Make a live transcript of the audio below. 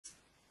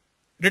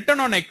return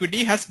on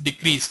equity has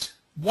decreased.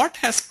 What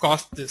has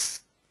caused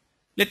this?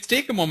 Let's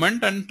take a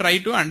moment and try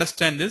to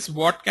understand this.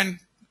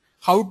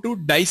 How to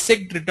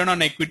dissect return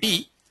on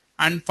equity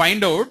and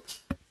find out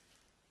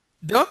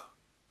the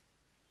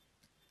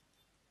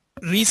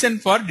reason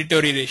for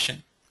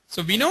deterioration.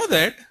 So we know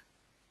that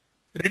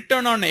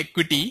return on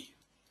equity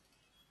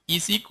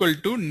is equal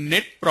to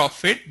net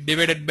profit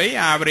divided by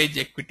average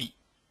equity.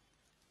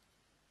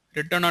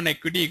 Return on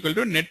equity equal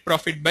to net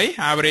profit by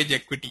average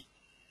equity.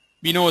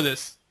 We know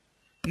this.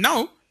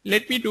 Now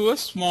let me do a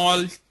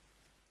small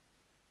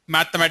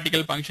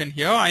mathematical function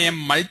here. I am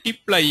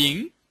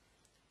multiplying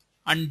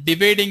and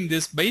dividing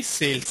this by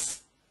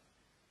sales.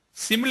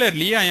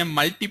 Similarly, I am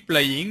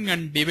multiplying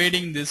and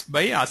dividing this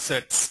by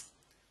assets.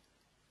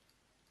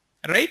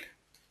 Right?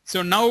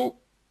 So now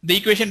the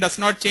equation does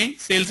not change.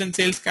 Sales and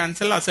sales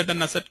cancel, asset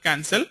and asset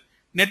cancel.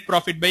 Net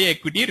profit by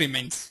equity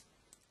remains.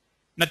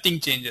 Nothing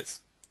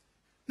changes.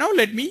 Now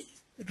let me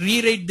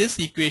rewrite this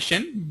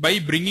equation by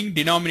bringing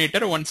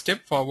denominator one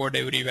step forward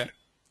everywhere.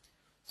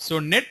 So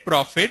net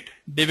profit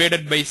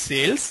divided by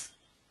sales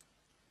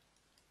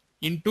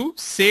into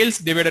sales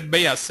divided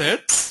by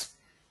assets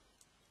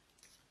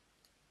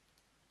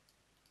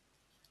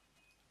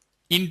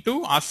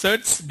into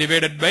assets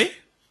divided by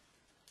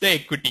the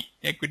equity.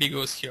 Equity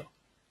goes here.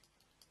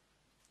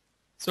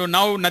 So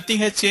now nothing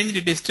has changed.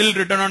 It is still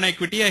return on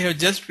equity. I have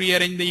just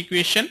rearranged the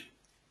equation.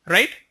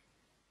 Right?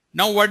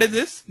 Now what is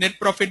this? Net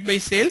profit by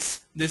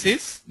sales. This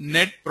is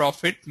net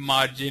profit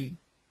margin.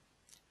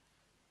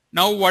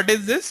 Now what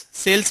is this?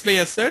 Sales by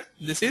asset.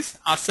 This is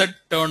asset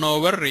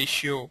turnover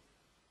ratio.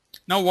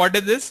 Now what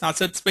is this?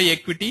 Assets by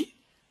equity.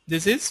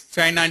 This is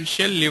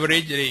financial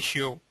leverage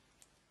ratio.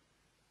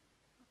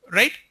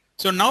 Right?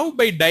 So now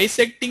by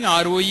dissecting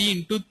ROE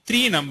into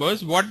three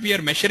numbers, what we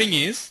are measuring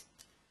is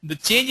the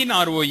change in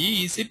ROE.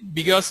 Is it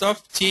because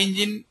of change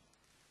in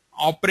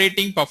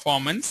operating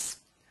performance?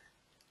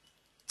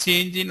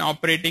 Change in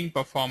operating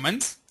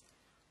performance,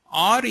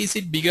 or is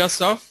it because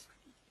of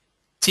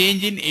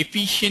change in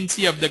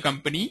efficiency of the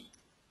company?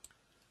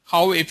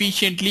 How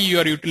efficiently you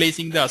are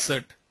utilizing the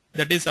asset,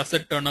 that is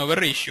asset turnover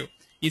ratio.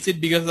 Is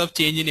it because of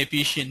change in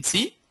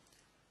efficiency,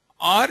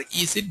 or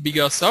is it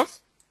because of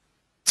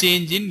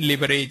change in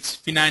leverage,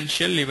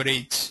 financial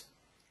leverage?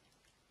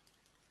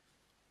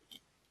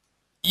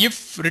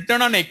 If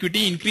return on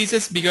equity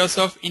increases because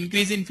of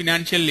increase in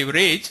financial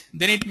leverage,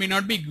 then it may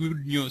not be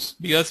good news,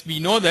 because we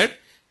know that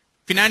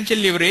financial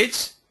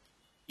leverage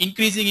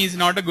increasing is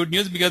not a good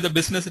news, because the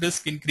business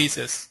risk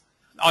increases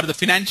or the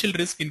financial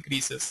risk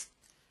increases.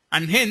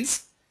 And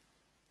hence,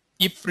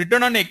 if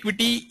return on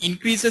equity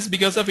increases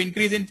because of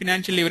increase in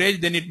financial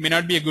leverage, then it may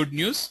not be a good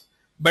news.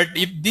 But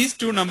if these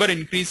two number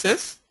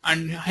increases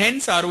and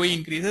hence ROE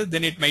increases,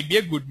 then it might be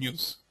a good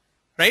news.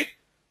 Right?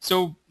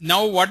 So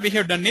now what we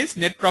have done is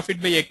net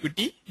profit by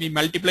equity. We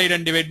multiplied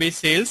and divided by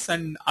sales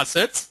and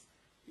assets.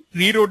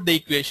 Rewrote the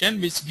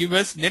equation which gives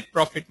us net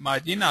profit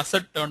margin,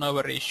 asset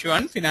turnover ratio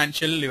and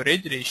financial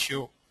leverage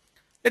ratio.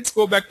 Let's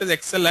go back to the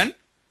Excel and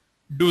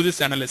do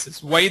this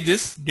analysis. Why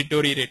this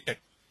deteriorated?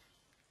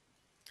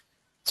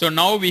 So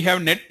now we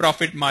have net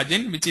profit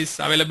margin which is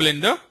available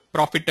in the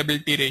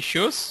profitability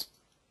ratios.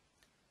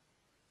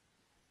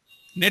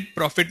 Net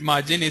profit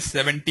margin is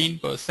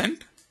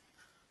 17%.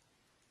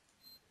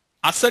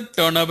 Asset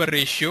turnover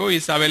ratio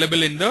is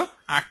available in the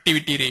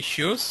activity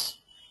ratios.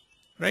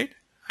 Right?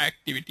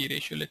 Activity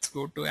ratio. Let's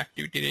go to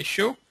activity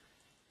ratio.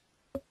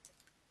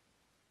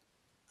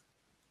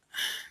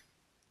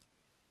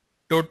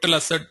 Total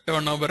asset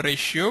turnover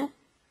ratio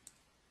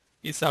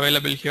is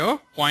available here,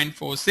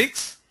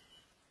 0.46,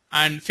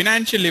 and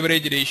financial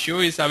leverage ratio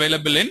is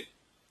available in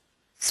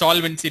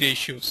solvency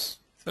ratios.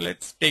 So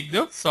let's take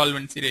the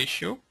solvency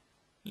ratio.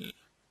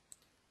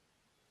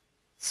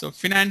 So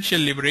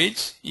financial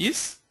leverage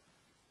is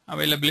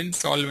available in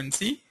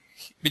solvency,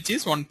 which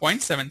is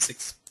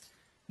 1.76.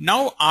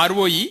 Now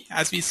ROE,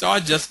 as we saw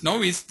just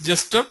now, is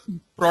just a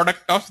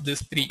product of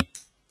these three.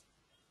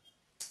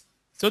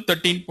 So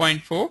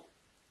 13.4.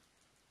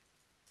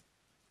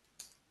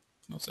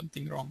 No,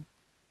 something wrong.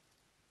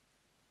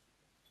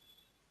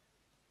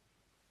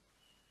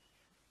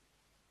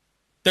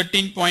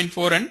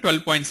 13.4 and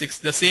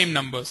 12.6, the same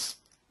numbers.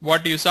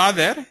 What you saw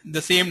there,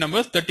 the same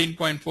numbers,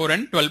 13.4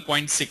 and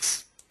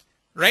 12.6.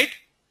 Right?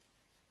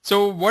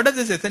 So what does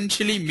this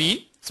essentially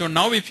mean? So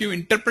now if you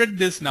interpret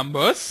these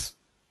numbers,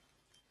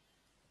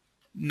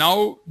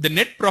 now the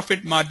net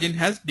profit margin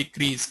has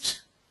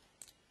decreased.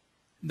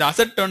 The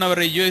asset turnover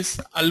ratio is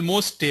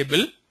almost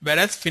stable,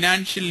 whereas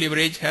financial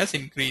leverage has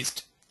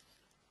increased.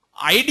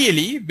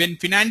 Ideally, when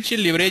financial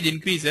leverage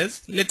increases,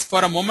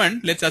 for a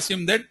moment, let's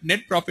assume that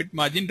net profit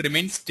margin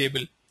remains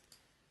stable.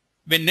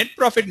 When net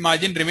profit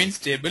margin remains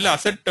stable,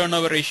 asset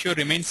turnover ratio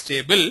remains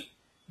stable.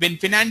 When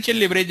financial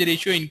leverage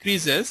ratio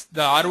increases,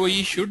 the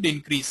ROE should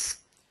increase.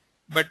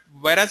 But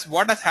whereas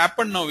what has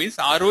happened now is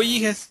ROE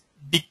has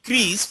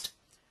decreased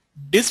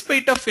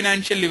despite of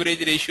financial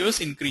leverage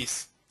ratios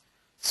increase.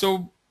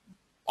 So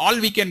all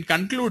we can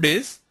conclude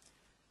is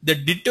the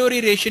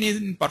deterioration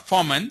in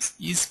performance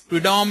is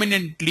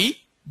predominantly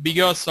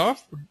because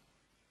of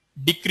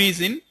decrease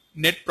in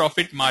net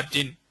profit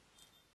margin.